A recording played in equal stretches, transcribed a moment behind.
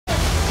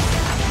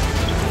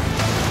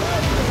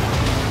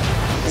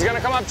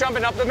up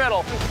jumping up the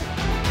middle.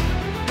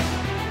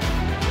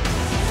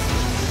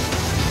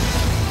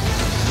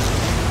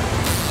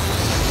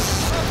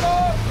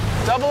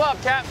 Double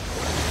up, Cap.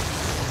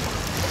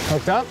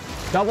 Hooked up,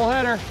 double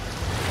header.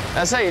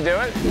 That's how you do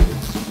it.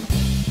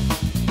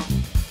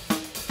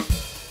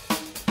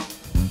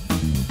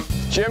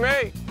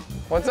 Jimmy,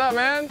 what's up,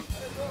 man?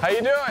 How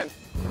you doing?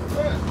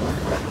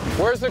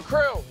 Where's the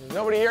crew?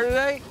 Nobody here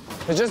today?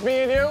 It's just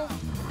me and you?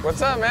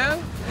 What's up,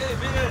 man?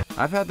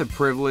 I've had the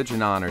privilege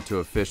and honor to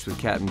have fished with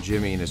Captain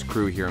Jimmy and his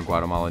crew here in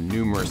Guatemala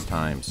numerous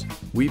times.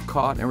 We've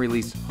caught and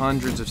released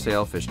hundreds of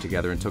sailfish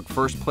together and took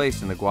first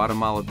place in the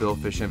Guatemala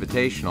Billfish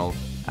Invitational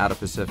out of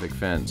Pacific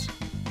Fins.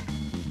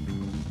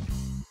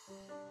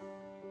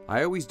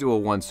 I always do a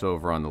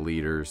once-over on the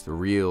leaders, the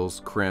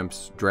reels,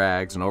 crimps,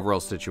 drags, and overall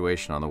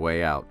situation on the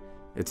way out.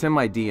 It's in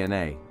my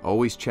DNA,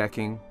 always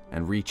checking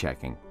and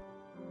rechecking.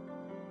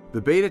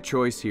 The bait of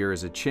choice here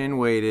is a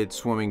chin-weighted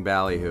swimming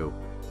ballyhoo.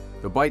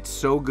 The bite's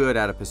so good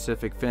out of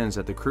Pacific Fins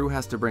that the crew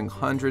has to bring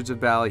hundreds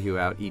of ballyhoo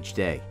out each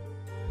day.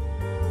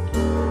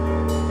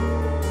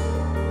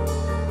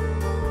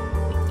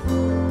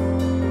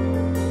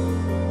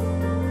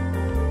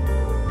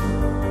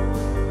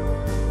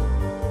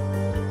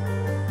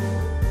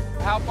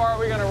 How far are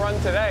we going to run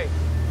today?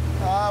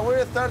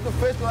 We start to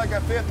fish like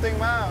at 15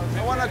 miles.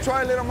 I want to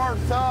try a little more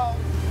south.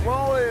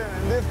 Probably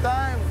this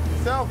time,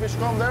 sailfish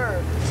come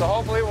there. So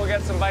hopefully we'll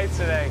get some bites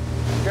today.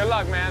 Good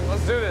luck, man.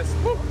 Let's do this.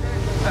 Woo.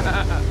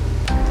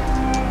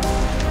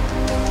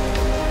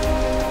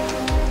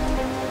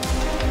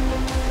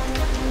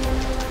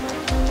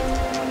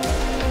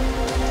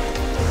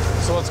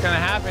 So what's going to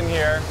happen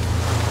here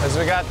is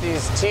we got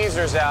these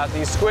teasers out,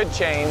 these squid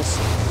chains,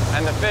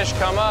 and the fish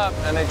come up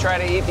and they try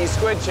to eat these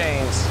squid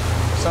chains.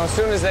 So as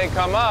soon as they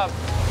come up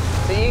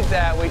to eat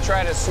that, we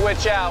try to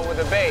switch out with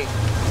a bait.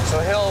 So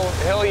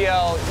he'll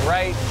yell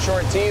right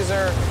short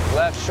teaser,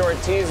 left short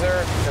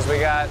teaser, because we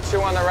got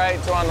two on the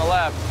right, two on the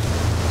left.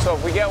 So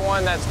if we get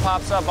one that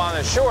pops up on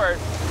the short,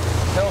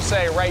 he'll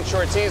say right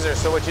short teaser.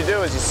 So what you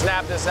do is you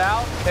snap this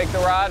out, take the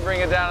rod,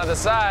 bring it down to the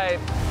side,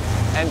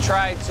 and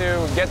try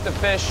to get the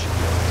fish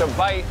to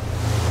bite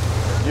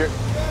your...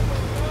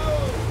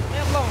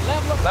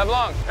 Left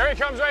long. There he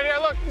comes right here.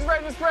 Look, he's right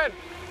in the spread.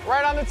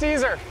 Right on the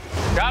teaser.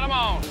 Got him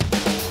on.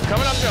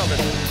 Coming up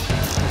jumping.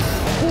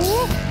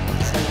 Woo.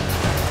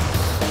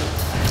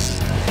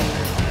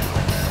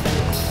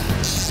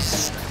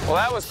 Well,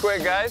 that was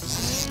quick, guys.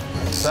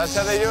 So that's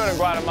how they do it in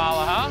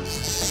Guatemala, huh?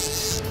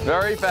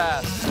 Very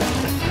fast.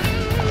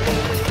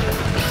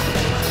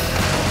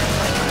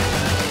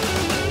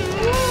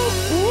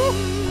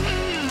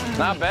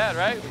 Not bad,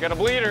 right? We got a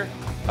bleeder.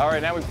 All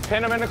right, now we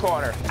pin them in the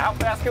corner. How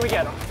fast can we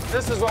get them?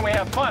 This is when we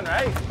have fun,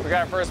 right? We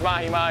got our first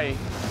mahi-mahi.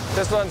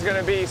 This one's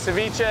gonna be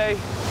ceviche.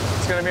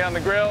 It's gonna be on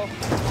the grill.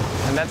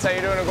 And that's how you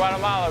do it in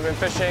Guatemala. I've been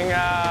fishing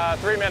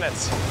 3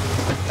 minutes.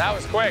 That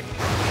was quick.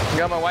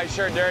 Got my white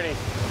shirt dirty.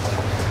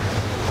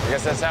 I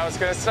guess that's how it's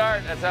gonna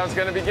start. That's how it's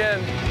gonna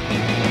begin.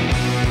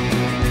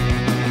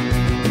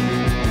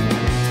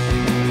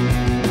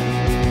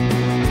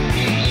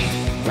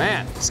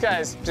 Man, this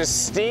guy's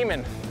just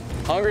steaming.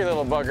 Hungry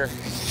little bugger.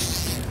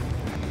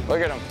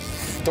 Look at him.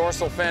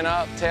 Dorsal fin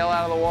up, tail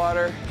out of the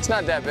water. It's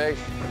not that big.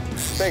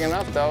 It's big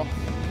enough though.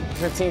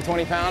 15,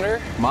 20 pounder.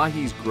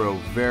 Mahis grow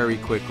very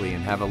quickly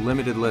and have a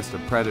limited list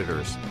of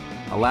predators,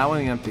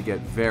 allowing them to get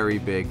very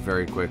big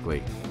very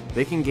quickly.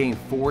 They can gain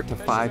 4 to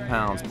 5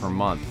 pounds per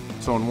month.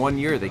 So in 1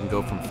 year, they can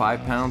go from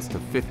 5 pounds to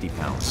 50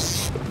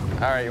 pounds.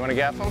 All right, you want to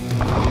gaff them?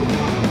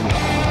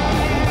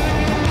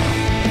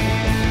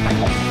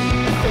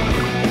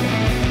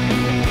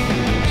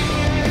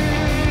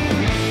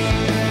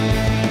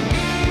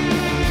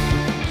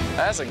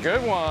 That's a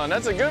good one.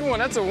 That's a good one.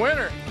 That's a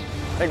winner.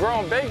 They're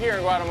growing big here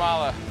in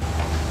Guatemala.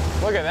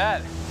 Look at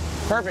that.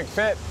 Perfect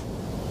fit.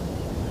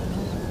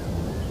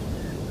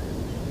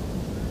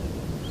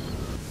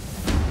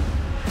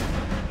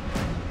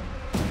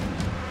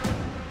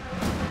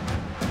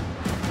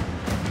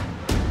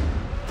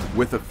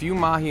 With a few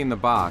mahi in the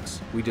box,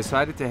 we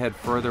decided to head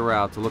further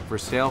out to look for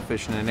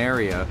sailfish in an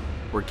area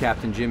where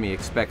Captain Jimmy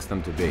expects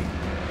them to be.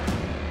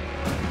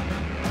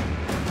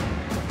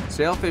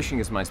 Sailfishing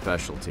is my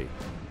specialty.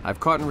 I've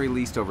caught and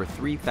released over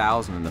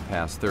 3,000 in the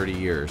past 30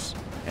 years,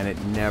 and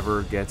it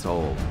never gets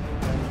old.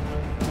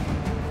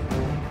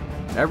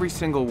 Every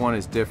single one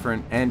is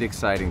different and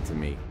exciting to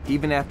me,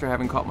 even after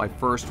having caught my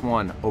first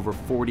one over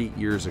 40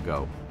 years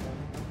ago.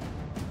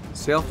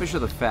 Sailfish are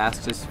the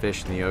fastest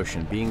fish in the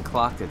ocean, being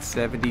clocked at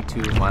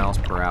 72 miles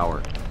per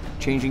hour.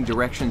 Changing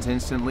directions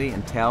instantly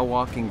and tail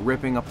walking,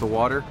 ripping up the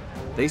water,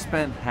 they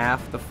spent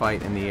half the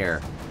fight in the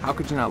air. How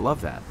could you not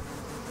love that?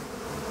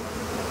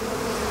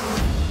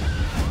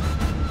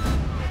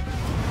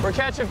 We're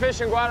catching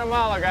fish in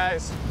Guatemala,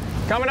 guys.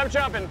 Coming up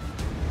jumping.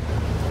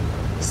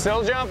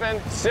 Still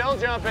jumping, still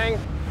jumping.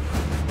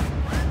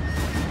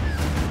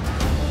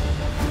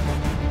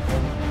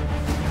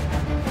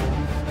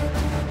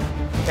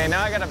 Okay,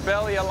 now I got a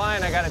belly of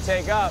line I gotta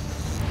take up.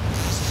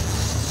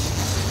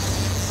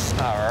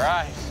 All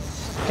right.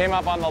 Came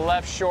up on the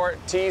left short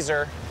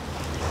teaser.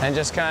 and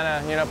just kind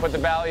of, you know, put the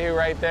ballyhoo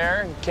right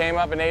there. Came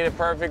up and ate it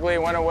perfectly,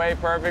 went away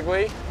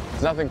perfectly.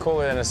 There's nothing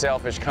cooler than a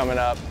sailfish coming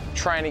up,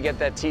 trying to get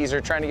that teaser,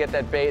 trying to get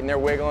that bait, and they're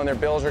wiggling, their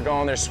bills are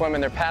going, they're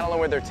swimming, they're paddling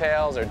with their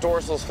tails, their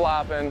dorsal's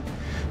flopping.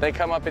 They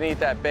come up and eat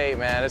that bait,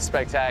 man. It's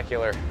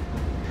spectacular.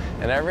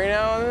 And every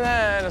now and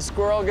then, a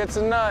squirrel gets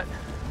a nut.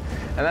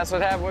 And that's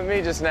what happened with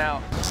me just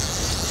now.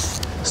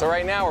 So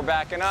right now, we're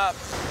backing up.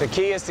 The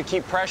key is to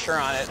keep pressure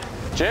on it.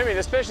 Jimmy,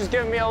 this fish is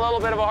giving me a little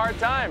bit of a hard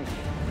time.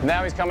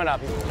 Now he's coming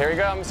up. Here he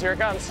comes, here it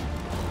comes.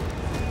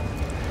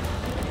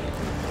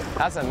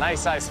 That's a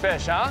nice sized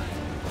fish, huh?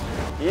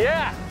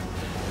 Yeah.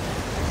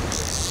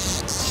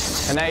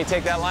 And now you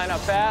take that line up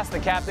fast, the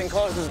captain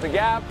closes the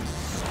gap.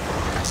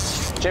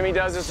 Jimmy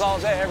does this all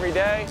day, every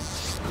day.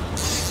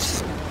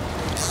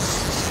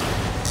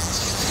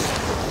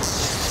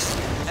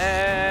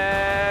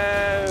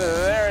 And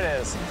there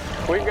it is.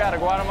 We've got a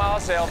Guatemala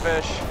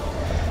sailfish.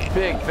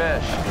 Big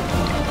fish.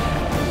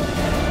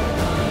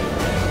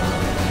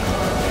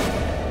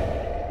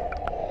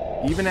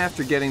 Even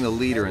after getting the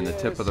leader in the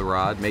tip of the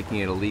rod, making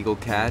it a legal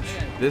catch,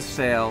 this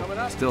sail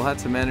still had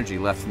some energy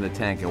left in the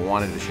tank and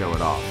wanted to show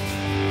it off.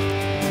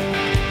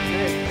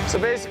 So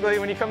basically,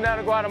 when you come down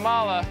to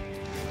Guatemala,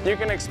 you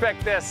can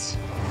expect this.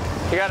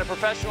 You got a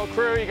professional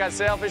crew, you got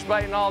sailfish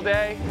biting all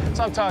day. That's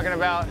what I'm talking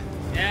about.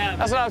 Yeah.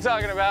 That's what I'm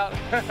talking about.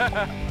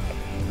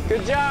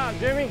 Good job,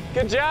 Jimmy.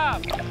 Good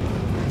job. Look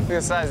at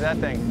the size of that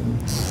thing.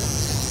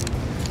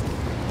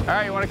 All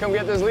right, you want to come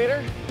get this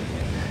leader?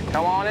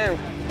 Come on in.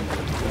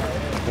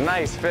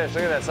 Nice fish.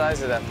 Look at that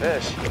size of that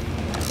fish.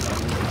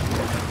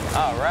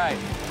 All right.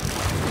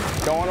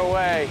 Going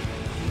away.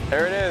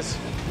 There it is.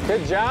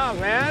 Good job,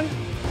 man.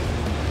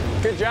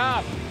 Good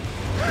job.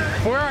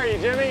 Where are you,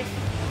 Jimmy?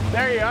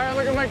 There you are.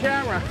 Look at my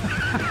camera.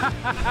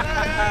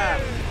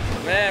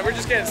 Man, we're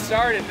just getting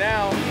started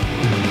now.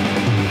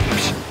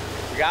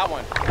 We got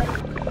one.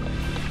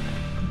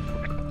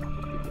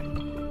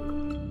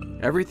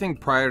 Everything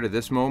prior to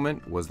this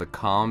moment was the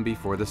calm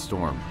before the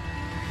storm.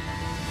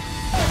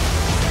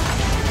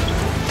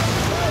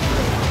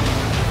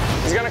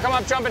 He's gonna come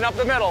up jumping up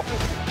the middle.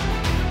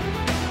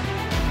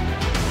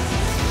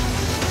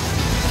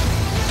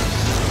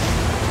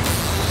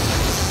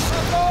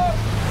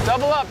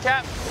 Double up,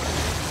 Cap.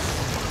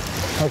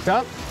 Hooked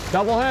up,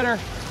 double hitter.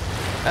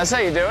 That's how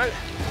you do it.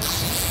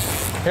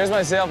 Here's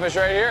my sailfish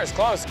right here, it's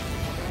close.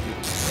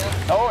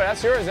 Oh,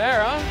 that's yours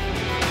there, huh?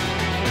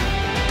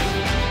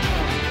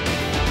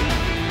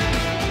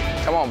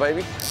 Come on,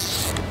 baby.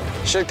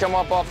 Should come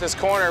up off this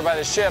corner by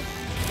the ship.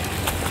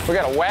 We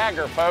got a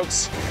wagger,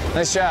 folks.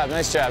 Nice job,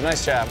 nice job,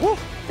 nice job. Woo!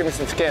 Give me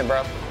some skin,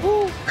 bro.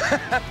 Woo!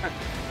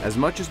 As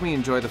much as we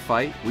enjoy the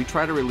fight, we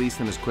try to release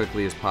them as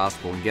quickly as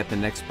possible and get the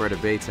next spread of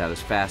baits out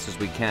as fast as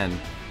we can,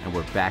 and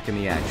we're back in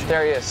the action.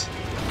 There he is.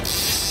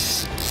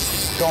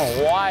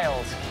 Going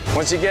wild.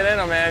 Once you get in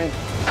them, man,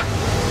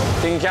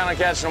 you can count on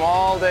catching them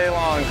all day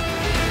long.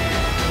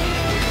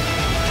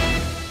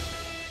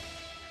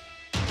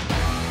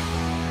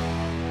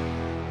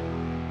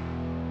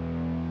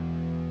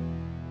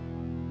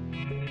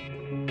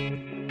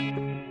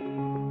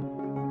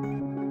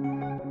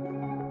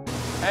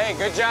 Hey,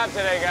 good job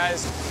today,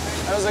 guys.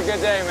 That was a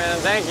good day, man.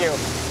 Thank you.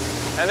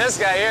 And this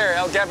guy here,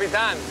 El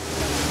Capitan.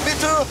 Me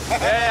too.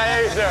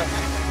 Yeah, you too.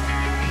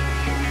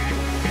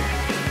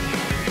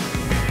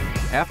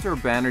 After a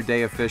banner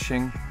day of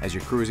fishing, as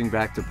you're cruising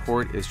back to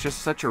port, it's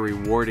just such a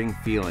rewarding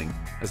feeling,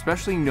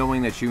 especially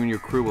knowing that you and your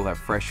crew will have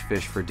fresh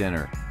fish for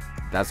dinner.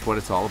 That's what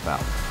it's all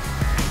about.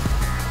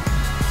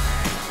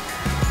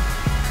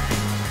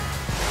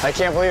 I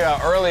can't believe how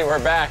early we're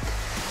back.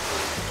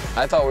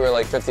 I thought we were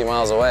like 50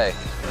 miles away.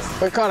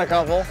 We caught a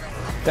couple.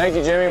 Thank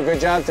you, Jimmy.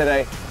 Good job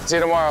today. See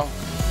you tomorrow.